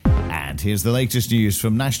here's the latest news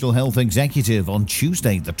from National Health Executive on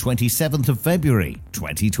Tuesday, the 27th of February,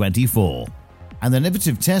 2024. An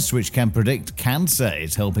innovative test which can predict cancer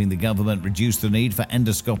is helping the government reduce the need for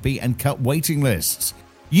endoscopy and cut waiting lists.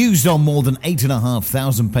 Used on more than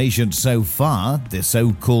 8,500 patients so far, the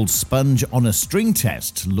so-called sponge-on-a-string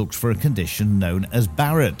test looked for a condition known as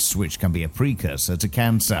Barrett's, which can be a precursor to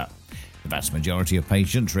cancer. The vast majority of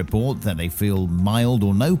patients report that they feel mild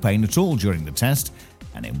or no pain at all during the test,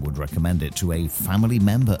 and it would recommend it to a family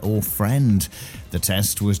member or friend. The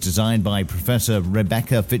test was designed by Professor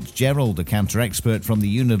Rebecca Fitzgerald, a cancer expert from the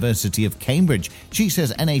University of Cambridge. She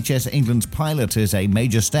says NHS England's pilot is a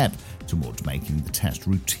major step towards making the test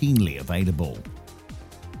routinely available.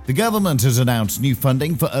 The government has announced new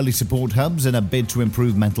funding for early support hubs in a bid to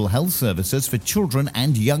improve mental health services for children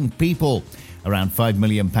and young people. Around £5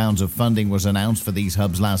 million of funding was announced for these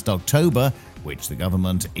hubs last October, which the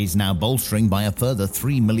government is now bolstering by a further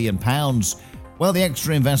 £3 million. While the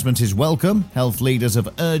extra investment is welcome, health leaders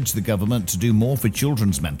have urged the government to do more for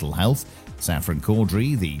children's mental health. Saffron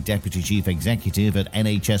Caudry, the Deputy Chief Executive at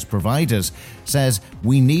NHS Providers, says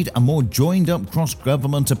we need a more joined-up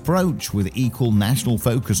cross-government approach with equal national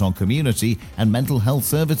focus on community and mental health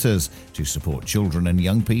services to support children and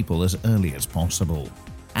young people as early as possible.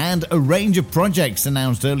 And a range of projects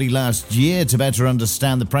announced early last year to better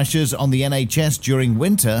understand the pressures on the NHS during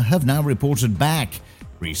winter have now reported back.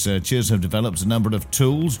 Researchers have developed a number of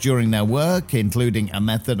tools during their work, including a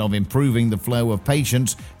method of improving the flow of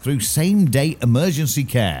patients through same-day emergency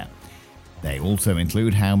care. They also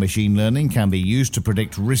include how machine learning can be used to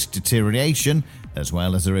predict risk deterioration, as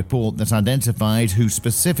well as a report that identified who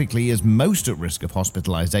specifically is most at risk of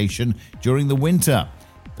hospitalisation during the winter.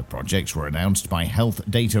 The projects were announced by Health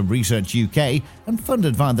Data Research UK and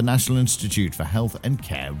funded via the National Institute for Health and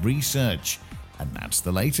Care Research. And that's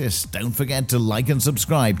the latest. Don't forget to like and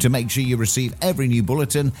subscribe to make sure you receive every new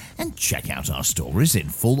bulletin, and check out our stories in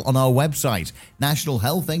full on our website,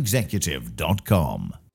 nationalhealthexecutive.com.